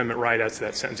Sixth Amendment right as to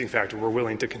that sentencing factor. We're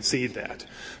willing to concede that.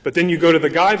 But then you go to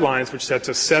the guidelines, which sets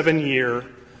a 7 year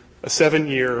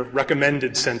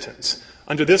recommended sentence.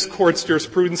 Under this Court's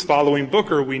jurisprudence following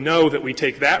Booker, we know that we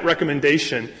take that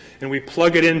recommendation and we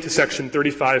plug it into Section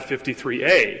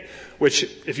 3553A, which,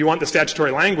 if you want the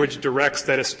statutory language, directs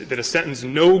that a sentence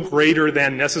no greater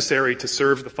than necessary to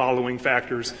serve the following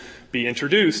factors be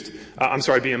imposed.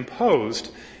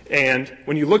 And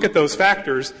when you look at those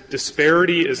factors,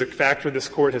 disparity is a factor this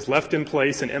Court has left in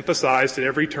place and emphasized at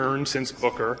every turn since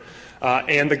Booker,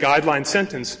 and the guideline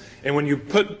sentence. And when you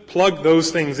plug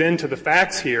those things into the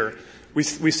facts here, we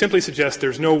simply suggest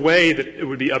there's no way that it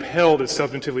would be upheld as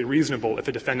substantively reasonable if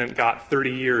a defendant got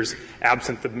 30 years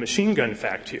absent the machine gun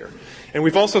fact here. And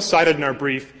we've also cited in our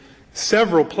brief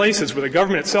several places where the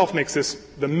government itself makes this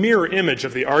the mirror image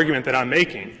of the argument that I'm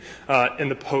making in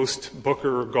the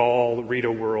post-Booker, Gall, Rita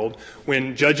world,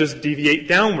 when judges deviate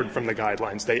downward from the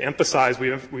guidelines. They emphasize,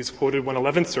 we've quoted one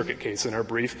 11th Circuit case in our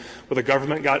brief, where the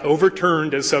government got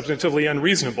overturned as substantively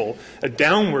unreasonable, a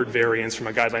downward variance from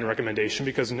a guideline recommendation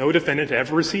because no defendant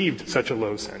ever received such a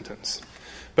low sentence.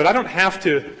 But I don't have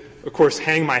to, of course,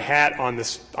 hang my hat on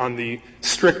the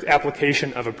strict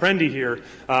application of Apprendi here.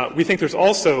 We think there's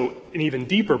also an even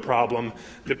deeper problem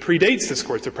that predates this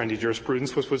Court's Apprendi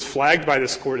jurisprudence, which was flagged by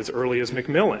this Court as early as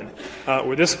McMillan,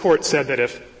 where this Court said that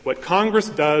if what Congress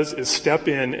does is step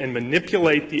in and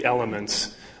manipulate the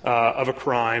elements of a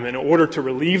crime in order to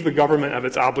relieve the government of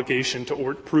its obligation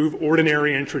to prove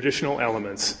ordinary and traditional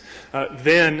elements,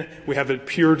 then we have a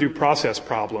pure due process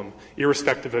problem,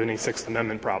 irrespective of any Sixth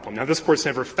Amendment problem. Now, this Court's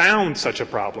never found such a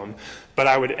problem, but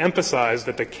I would emphasize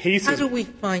that the cases— How do we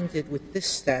find it with this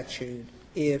statute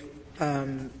if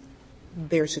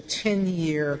there's a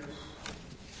 10-year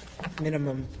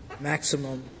minimum,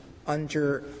 maximum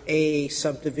under A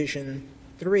subdivision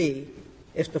 3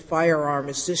 if the firearm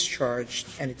is discharged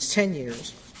and it's 10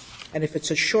 years, and if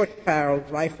it's a short-barreled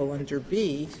rifle under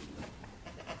B,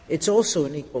 it's also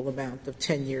an equal amount of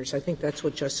 10 years. I think that's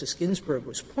what Justice Ginsburg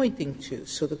was pointing to.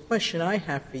 So the question I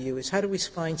have for you is, how do we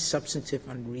find substantive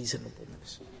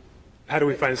unreasonableness? How do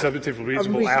we find substantive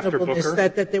reasonable after Booker?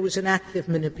 That there was an active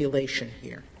manipulation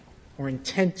here, or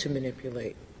intent to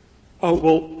manipulate. Oh,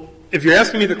 well, if you're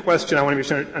asking me the question, I want to be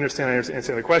sure I understand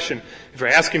the question. If you're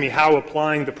asking me how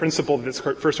applying the principle that this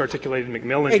Court first articulated in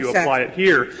McMillan, you apply it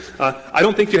here, I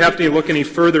don't think you have to look any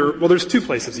further. Well, there's two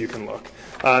places you can look.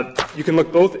 You can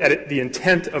look both at the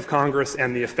intent of Congress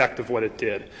and the effect of what it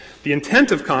did. The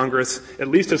intent of Congress, at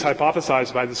least as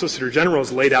hypothesized by the Solicitor General,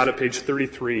 is laid out at page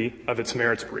 33 of its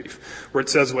merits brief, where it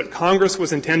says what Congress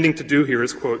was intending to do here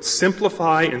is, quote,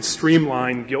 simplify and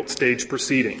streamline guilt stage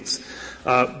proceedings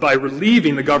by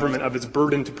relieving the government of its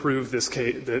burden to prove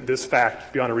this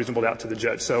fact beyond a reasonable doubt to the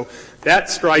judge. So that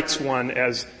strikes one,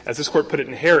 as this Court put it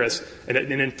in Harris, an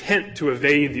intent to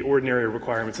evade the ordinary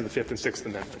requirements of the Fifth and Sixth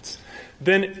Amendments.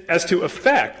 Then, as to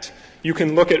effect, you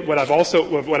can look at what I've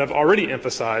already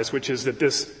emphasized, which is that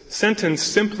this sentence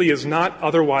simply is not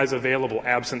otherwise available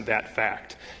absent that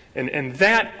fact. And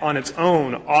that on its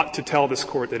own ought to tell this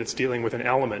Court that it's dealing with an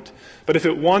element. But if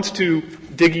it wants to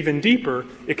dig even deeper,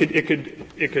 it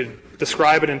could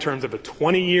describe it in terms of a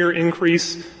 20-year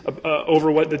increase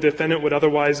over what the defendant would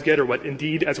otherwise get, or what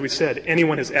indeed, as we said,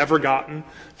 anyone has ever gotten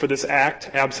for this act,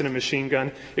 absent a machine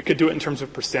gun. It could do it in terms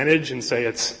of percentage and say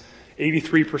it's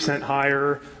 83%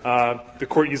 higher. The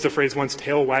Court used the phrase once,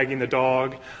 tail wagging the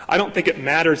dog. I don't think it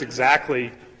matters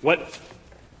exactly what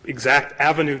exact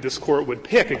avenue this Court would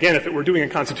pick. Again, if it were doing a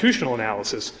constitutional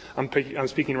analysis, I'm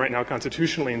speaking right now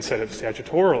constitutionally instead of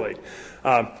statutorily,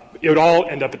 it would all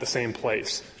end up at the same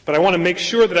place. But I want to make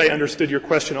sure that I understood your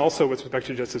question also with respect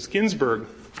to Justice Ginsburg,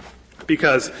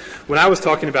 because when I was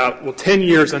talking about, 10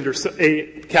 years under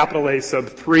capital A sub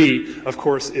 3, of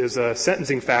course, is a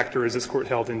sentencing factor, as this Court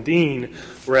held in Dean,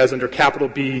 whereas under capital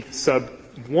B sub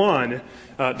 1,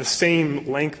 the same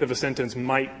length of a sentence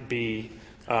might be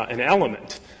an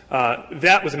element.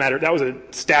 That was a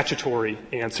statutory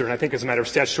answer, and I think as a matter of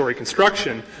statutory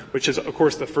construction, which is, of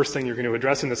course, the first thing you're going to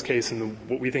address in this case and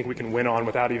what we think we can win on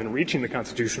without even reaching the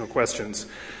constitutional questions.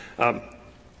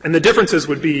 And the differences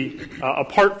would be,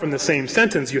 apart from the same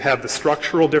sentence, you have the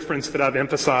structural difference that I've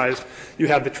emphasized, you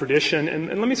have the tradition,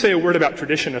 and let me say a word about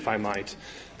tradition, if I might.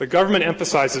 The government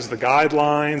emphasizes the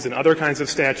guidelines and other kinds of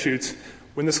statutes.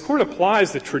 When this Court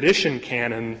applies the tradition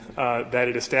canon that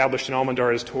it established in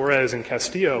Almendarez-Torres and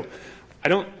Castillo, I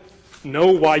don't know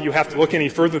why you have to look any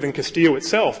further than Castillo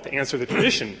itself to answer the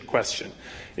tradition question.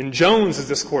 In Jones, as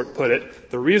this Court put it,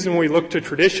 the reason we look to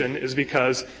tradition is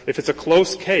because if it's a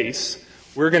close case,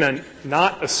 we're going to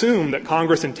not assume that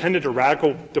Congress intended a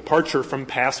radical departure from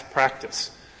past practice.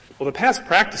 Well, the past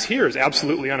practice here is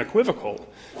absolutely unequivocal.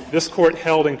 This Court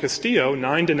held in Castillo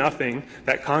 9-0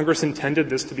 that Congress intended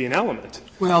this to be an element.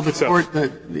 Well,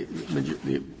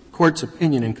 the Court's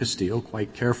opinion in Castillo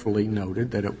quite carefully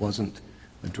noted that it wasn't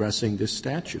addressing this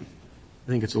statute. I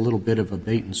think it's a little bit of a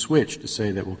bait and switch to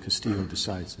say that, well, Castillo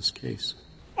decides this case.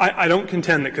 I don't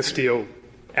contend that Castillo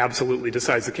absolutely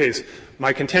decides the case.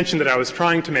 My contention that I was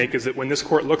trying to make is that when this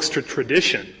Court looks to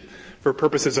tradition for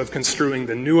purposes of construing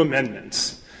the new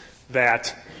amendments,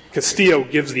 that Castillo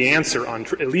gives the answer on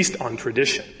at least on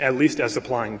tradition, at least as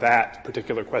applying that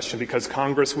particular question, because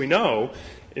Congress, we know,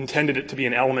 intended it to be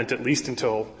an element at least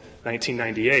until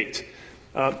 1998.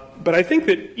 But I think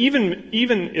that even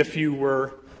if you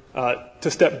were to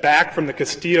step back from the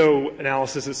Castillo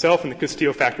analysis itself and the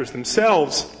Castillo factors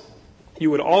themselves,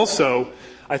 you would also,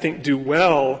 I think, do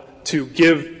well to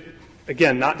give,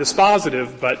 again, not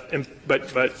dispositive,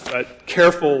 but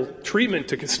careful treatment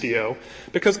to Castillo,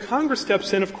 because Congress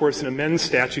steps in, of course, and amends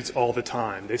statutes all the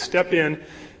time. They step in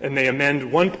and they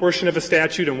amend one portion of a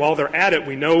statute, and while they're at it,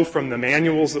 we know from the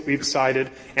manuals that we've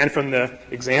cited and from the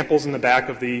examples in the back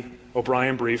of the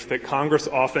O'Brien brief that Congress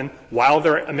often, while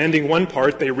they're amending one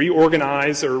part, they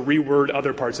reorganize or reword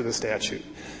other parts of the statute.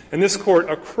 And this Court,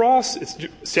 across its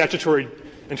statutory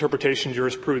interpretation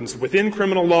jurisprudence within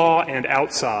criminal law and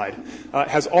outside,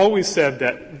 has always said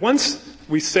that once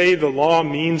we say the law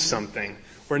means something,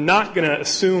 we're not going to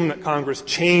assume that Congress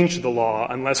changed the law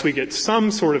unless we get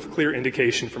some sort of clear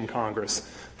indication from Congress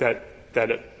that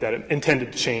it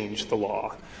intended to change the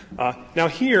law. Now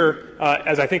here,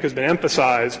 as I think has been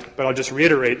emphasized, but I'll just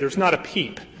reiterate, there's not a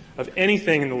peep of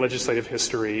anything in the legislative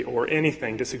history or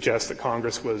anything to suggest that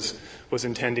Congress was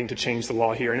intending to change the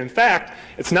law here. And in fact,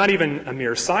 it's not even a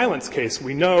mere silence case.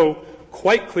 We know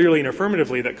quite clearly and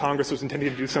affirmatively that Congress was intending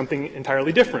to do something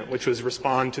entirely different, which was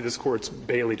respond to this Court's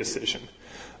Bailey decision.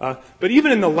 But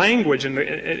even in the language, and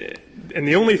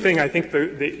the only thing I think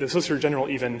the Solicitor General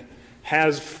even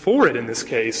has for it in this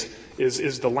case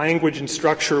is the language and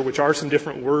structure, which are some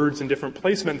different words and different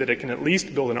placement that it can at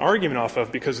least build an argument off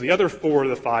of, because the other 4 of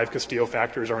the 5 Castillo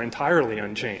factors are entirely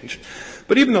unchanged.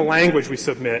 But even the language we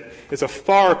submit is a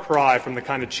far cry from the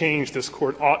kind of change this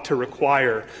Court ought to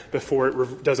require before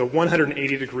it does a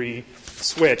 180-degree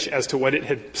switch as to what it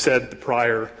had said the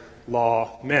prior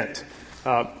law meant.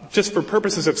 Just for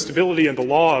purposes of stability in the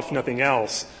law, if nothing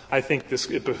else, I think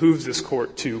it behooves this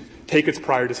Court to take its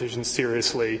prior decisions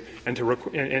seriously and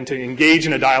to engage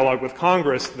in a dialogue with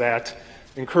Congress that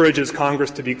encourages Congress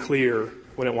to be clear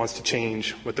when it wants to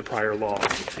change what the prior law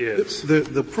is.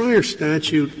 The prior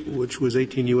statute, which was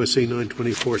 18 U.S.C.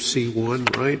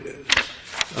 924C1, right,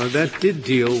 that did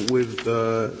deal with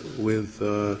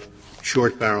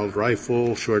short-barreled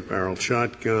rifle, short-barreled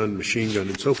shotgun, machine gun,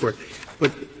 and so forth.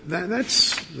 But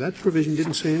that provision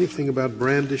didn't say anything about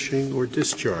brandishing or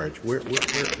discharge.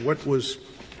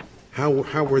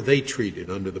 How were they treated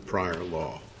under the prior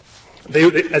law? They,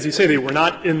 as you say, they were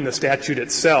not in the statute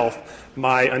itself.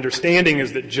 My understanding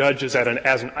is that judges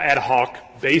as an ad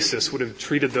hoc basis would have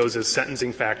treated those as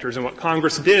sentencing factors. And what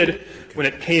Congress did when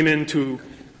it came in to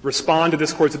respond to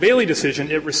this Court's Bailey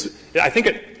decision, I think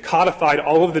it codified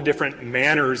all of the different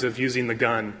manners of using the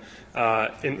gun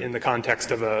in the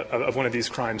context of one of these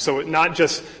crimes. So it not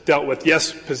just dealt with,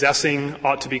 yes, possessing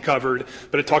ought to be covered,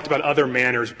 but it talked about other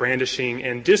manners, brandishing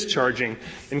and discharging.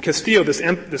 In Castillo,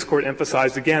 this Court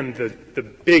emphasized again the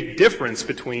big difference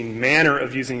between manner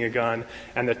of using a gun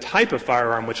and the type of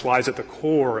firearm which lies at the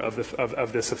core of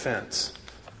this offense.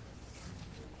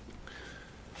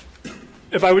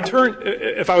 If I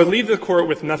would leave the Court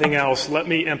with nothing else, let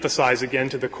me emphasize again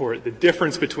to the Court the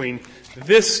difference between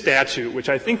this statute, which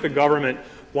I think the government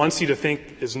wants you to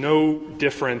think is no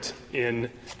different in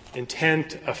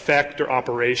intent, effect, or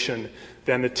operation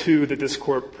than the two that this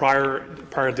Court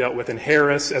prior dealt with in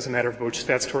Harris as a matter of both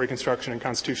statutory construction and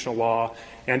constitutional law,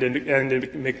 and in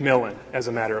McMillan as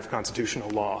a matter of constitutional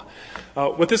law.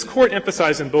 What this Court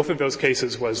emphasized in both of those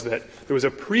cases was that there was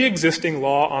a pre-existing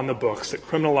law on the books that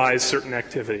criminalized certain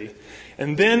activity,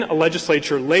 and then a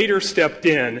legislature later stepped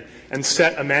in and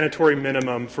set a mandatory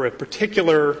minimum for a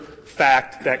particular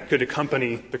fact that could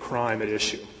accompany the crime at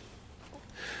issue.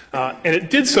 And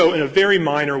it did so in a very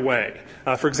minor way.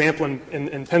 For example,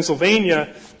 in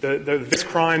Pennsylvania, the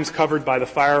crimes covered by the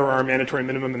firearm mandatory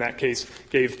minimum in that case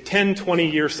gave 10,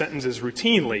 20-year sentences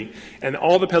routinely, and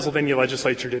all the Pennsylvania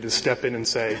legislature did is step in and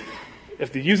say,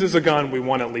 if he uses a gun, we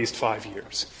want at least 5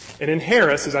 years. And in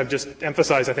Harris, as I've just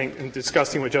emphasized, I think, in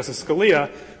discussing with Justice Scalia,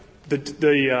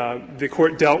 the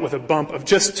Court dealt with a bump of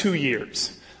just 2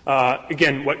 years.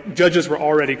 Again, what judges were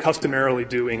already customarily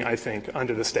doing, I think,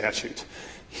 under the statute.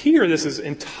 Here, this is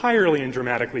entirely and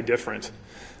dramatically different.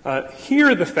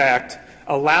 Here, the fact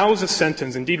allows a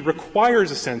sentence, indeed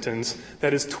requires a sentence,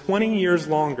 that is 20 years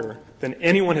longer than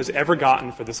anyone has ever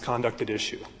gotten for this conduct at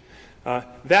issue.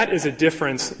 That is a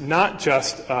difference, not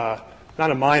just not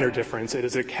a minor difference. It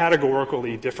is a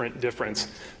categorically different difference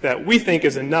that we think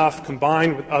is enough,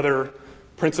 combined with other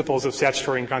principles of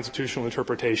statutory and constitutional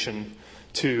interpretation,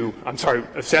 to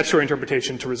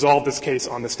resolve this case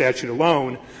on the statute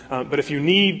alone. But if you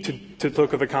need to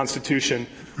look at the Constitution,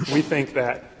 we think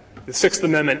that the Sixth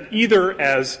Amendment, either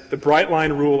as the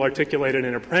bright-line rule articulated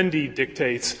in Apprendi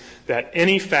dictates that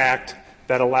any fact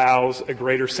that allows a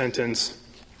greater sentence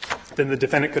than the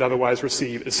defendant could otherwise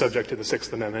receive is subject to the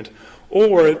Sixth Amendment,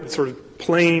 or the sort of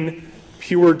plain,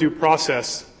 pure due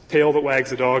process, tail that wags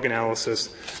the dog analysis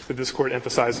that this Court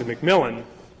emphasized in McMillan.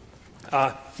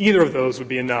 Either of those would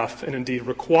be enough and indeed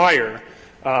require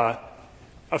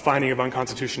a finding of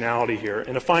unconstitutionality here,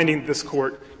 and a finding this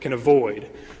Court can avoid.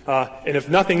 And if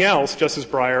nothing else, Justice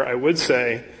Breyer, I would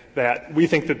say that we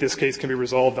think that this case can be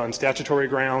resolved on statutory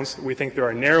grounds. We think there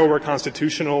are narrower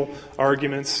constitutional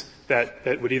arguments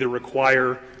that would either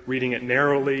require reading it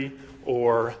narrowly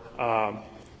or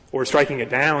striking it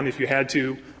down if you had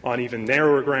to on even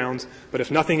narrower grounds. But if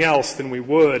nothing else, then we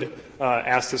would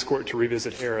ask this Court to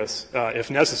revisit Harris if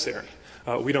necessary.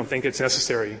 We don't think it's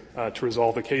necessary to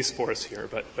resolve the case for us here,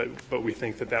 but we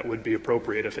think that would be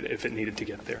appropriate if it needed to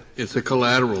get there. It's a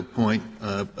collateral point.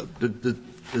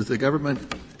 Does the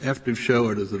government have to show,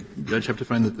 or does the judge have to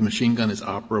find that the machine gun is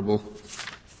operable?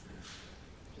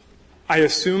 I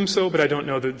assume so, but I don't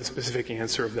know the specific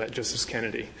answer of that, Justice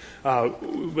Kennedy.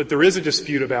 What there is a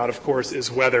dispute about, of course, is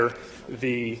whether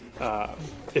if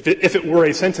it were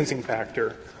a sentencing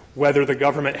factor, whether the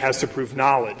government has to prove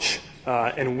knowledge.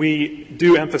 And we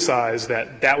do emphasize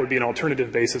that would be an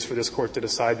alternative basis for this Court to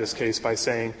decide this case by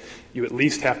saying you at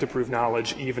least have to prove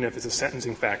knowledge even if it's a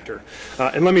sentencing factor.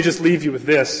 And let me just leave you with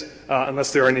this,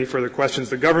 unless there are any further questions.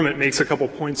 The government makes a couple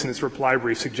points in its reply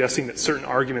brief suggesting that certain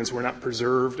arguments were not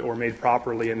preserved or made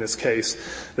properly in this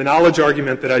case. The knowledge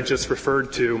argument that I just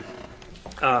referred to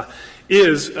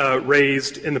is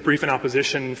raised in the brief in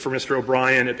opposition for Mr.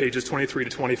 O'Brien at pages 23 to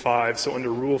 25. So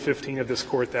under Rule 15 of this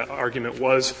Court, that argument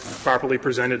was properly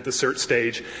presented at the cert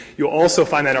stage. You'll also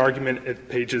find that argument at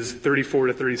pages 34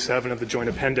 to 37 of the Joint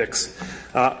Appendix.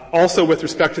 Also, with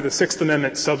respect to the Sixth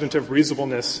Amendment substantive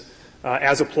reasonableness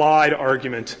as applied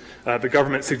argument, the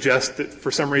government suggests that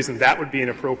for some reason that would be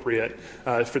inappropriate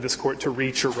for this Court to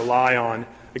reach or rely on.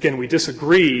 Again, we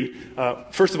disagree.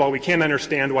 First of all, we can't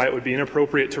understand why it would be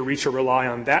inappropriate to reach or rely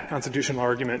on that constitutional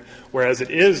argument, whereas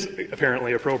it is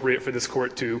apparently appropriate for this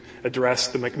Court to address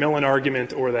the McMillan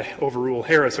argument or the overrule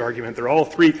Harris argument. They're all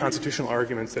three constitutional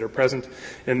arguments that are present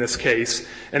in this case.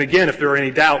 And again, if there are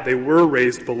any doubt, they were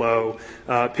raised below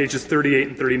pages 38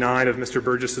 and 39 of Mr.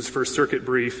 Burgess's First Circuit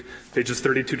brief, pages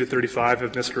 32 to 35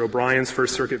 of Mr. O'Brien's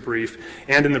First Circuit brief,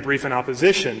 and in the brief in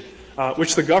opposition,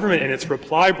 which the government in its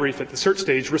reply brief at the cert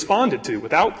stage responded to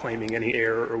without claiming any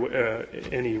error or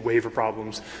any waiver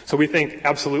problems. So we think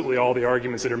absolutely all the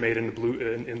arguments that are made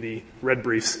in the red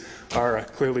briefs are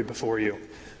clearly before you.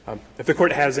 If the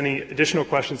Court has any additional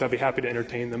questions, I'd be happy to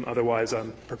entertain them. Otherwise,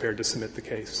 I'm prepared to submit the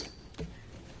case.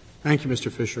 Thank you,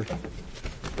 Mr. Fisher.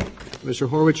 Mr.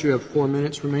 Horwitz, you have 4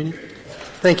 minutes remaining.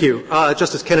 Thank you.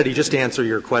 Justice Kennedy, just to answer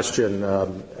your question,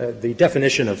 the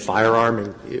definition of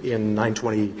firearm in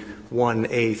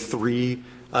 921A3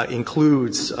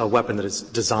 includes a weapon that is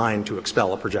designed to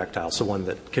expel a projectile, so one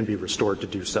that can be restored to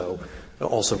do so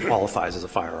also qualifies as a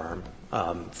firearm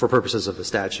for purposes of the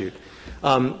statute.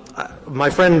 My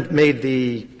friend made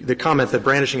the comment that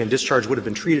brandishing and discharge would have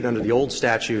been treated under the old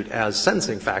statute as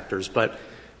sentencing factors, but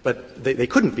they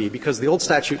couldn't be because the old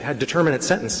statute had determinate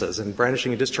sentences and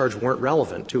brandishing and discharge weren't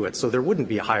relevant to it, so there wouldn't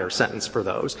be a higher sentence for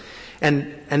those.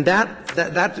 And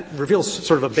that reveals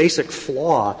sort of a basic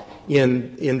flaw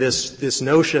in this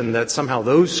notion that somehow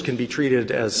those can be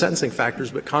treated as sentencing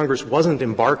factors, but Congress wasn't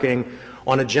embarking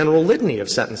on a general litany of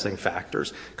sentencing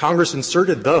factors. Congress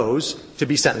inserted those to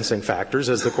be sentencing factors,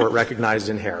 as the Court recognized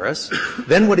in Harris.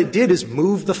 Then what it did is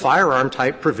move the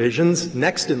firearm-type provisions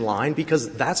next in line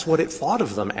because that's what it thought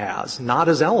of them as, not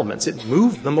as elements. It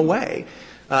moved them away.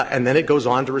 And then it goes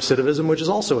on to recidivism, which is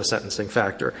also a sentencing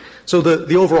factor. So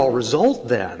the overall result,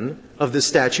 then, of this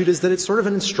statute is that it's sort of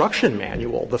an instruction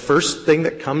manual. The first thing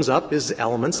that comes up is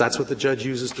elements. That's what the judge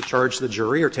uses to charge the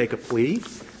jury or take a plea.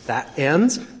 That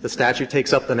ends. The statute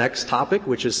takes up the next topic,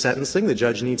 which is sentencing. The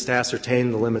judge needs to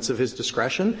ascertain the limits of his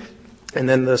discretion. And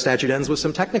then the statute ends with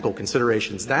some technical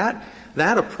considerations. That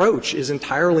approach is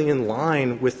entirely in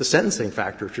line with the sentencing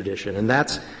factor tradition, and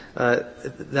that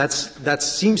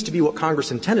seems to be what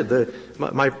Congress intended.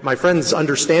 My friend's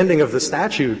understanding of the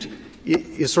statute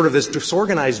is sort of this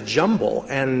disorganized jumble,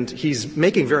 and he's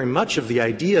making very much of the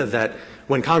idea that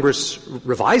when Congress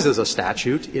revises a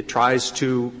statute, it tries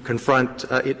to confront,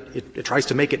 it tries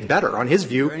to make it better. On his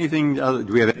view. Do we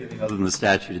have anything other than the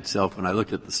statute itself? When I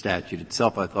looked at the statute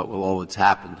itself, I thought, well, all that's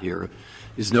happened here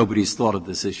is nobody's thought of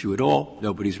this issue at all.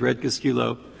 Nobody's read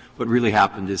Castillo. What really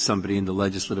happened is somebody in the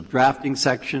legislative drafting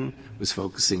section was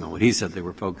focusing on what he said they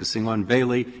were focusing on,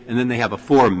 Bailey, and then they have a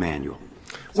form manual.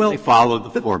 So they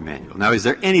followed the form manual. Now, is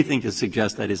there anything to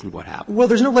suggest that isn't what happened? Well,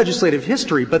 there's no legislative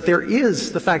history, but there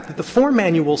is the fact that the form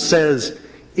manual says,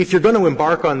 if you're going to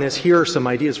embark on this, here are some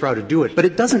ideas for how to do it. But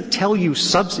it doesn't tell you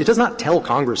it does not tell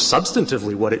Congress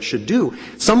substantively what it should do.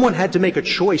 Someone had to make a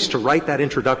choice to write that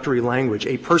introductory language,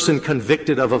 a person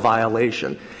convicted of a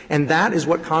violation. And that is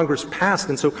what Congress passed.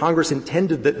 And so Congress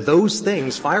intended that those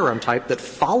things, firearm type, that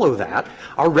follow that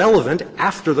are relevant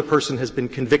after the person has been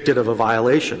convicted of a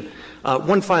violation.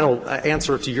 One final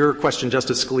answer to your question,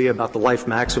 Justice Scalia, about the life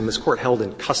maximum. This Court held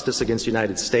in Custis against the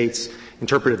United States,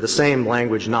 interpreted the same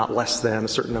language, not less than a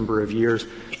certain number of years.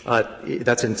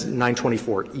 That's in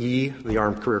 924E, the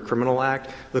Armed Career Criminal Act.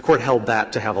 The Court held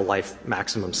that to have a life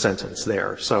maximum sentence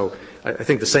there. So I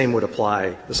think the same would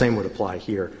apply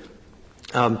here.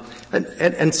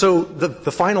 And so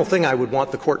the final thing I would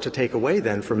want the Court to take away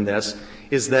then from this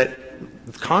is that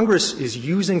Congress is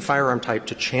using firearm type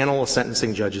to channel a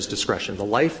sentencing judge's discretion. The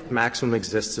life maximum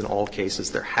exists in all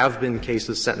cases. There have been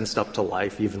cases sentenced up to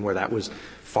life, even where that was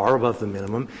far above the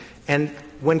minimum. And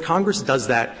when Congress does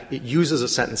that, it uses a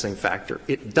sentencing factor.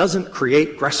 It doesn't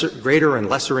create greater and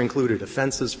lesser included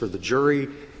offenses for the jury.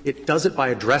 It does it by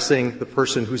addressing the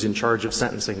person who's in charge of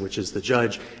sentencing, which is the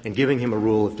judge, and giving him a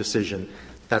rule of decision.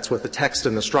 That's what the text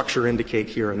and the structure indicate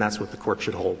here, and that's what the Court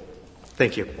should hold.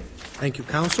 Thank you. Thank you,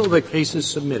 counsel. The case is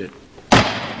submitted.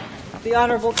 The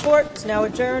Honorable Court is now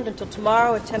adjourned until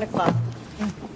tomorrow at 10 o'clock.